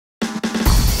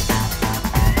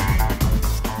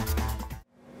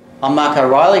I'm Mark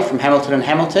O'Reilly from Hamilton &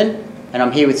 Hamilton, and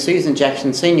I'm here with Susan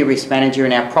Jackson, Senior Risk Manager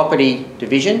in our Property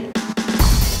Division.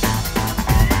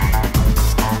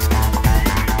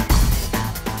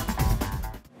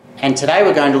 And today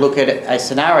we're going to look at a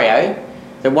scenario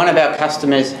that one of our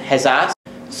customers has asked.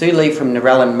 Sue Lee from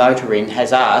Narellan Motoring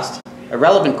has asked a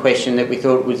relevant question that we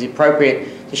thought was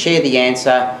appropriate to share the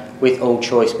answer with All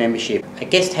Choice membership. A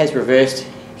guest has reversed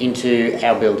into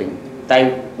our building.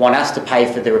 They want us to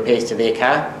pay for the repairs to their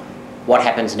car. What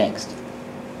happens next?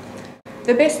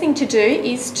 The best thing to do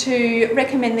is to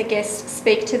recommend the guest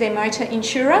speak to their motor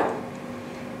insurer.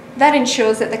 That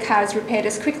ensures that the car is repaired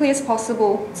as quickly as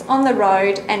possible, it's on the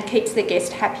road and keeps the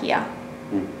guest happier.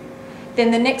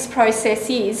 Then the next process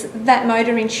is that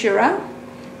motor insurer,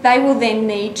 they will then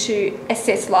need to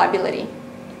assess liability.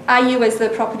 Are you as the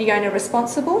property owner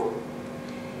responsible?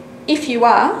 If you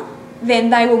are, then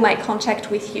they will make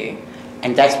contact with you.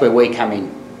 And that's where we come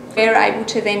in. We're able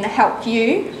to then help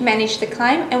you manage the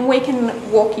claim, and we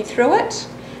can walk you through it,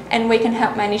 and we can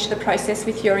help manage the process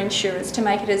with your insurers to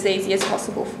make it as easy as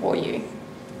possible for you.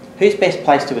 Who's best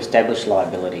placed to establish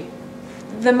liability?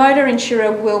 The motor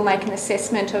insurer will make an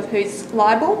assessment of who's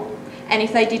liable, and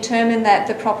if they determine that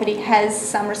the property has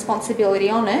some responsibility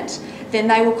on it, then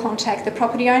they will contact the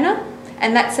property owner,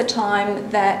 and that's a time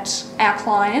that our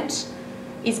client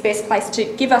is best placed to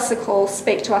give us a call,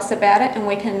 speak to us about it, and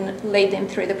we can lead them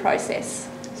through the process.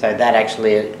 So that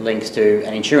actually links to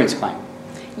an insurance claim?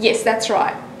 Yes, that's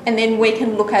right. And then we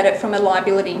can look at it from a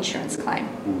liability insurance claim.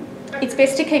 It's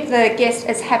best to keep the guest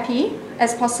as happy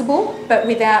as possible, but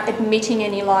without admitting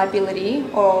any liability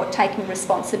or taking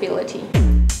responsibility.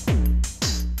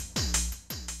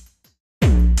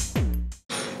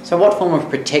 So what form of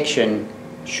protection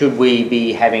should we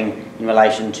be having in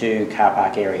relation to car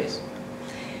park areas?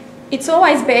 It's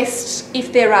always best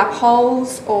if there are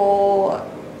poles or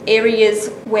areas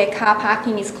where car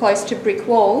parking is close to brick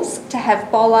walls to have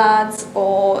bollards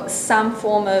or some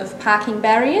form of parking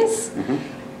barriers,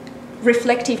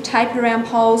 reflective tape around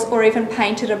poles, or even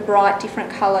painted a bright different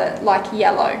colour like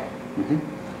yellow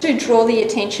to draw the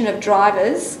attention of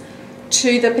drivers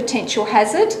to the potential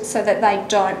hazard so that they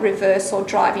don't reverse or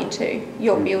drive into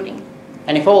your building.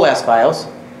 And if all else fails,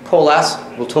 call us,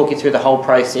 we'll talk you through the whole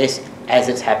process as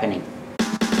it's happening.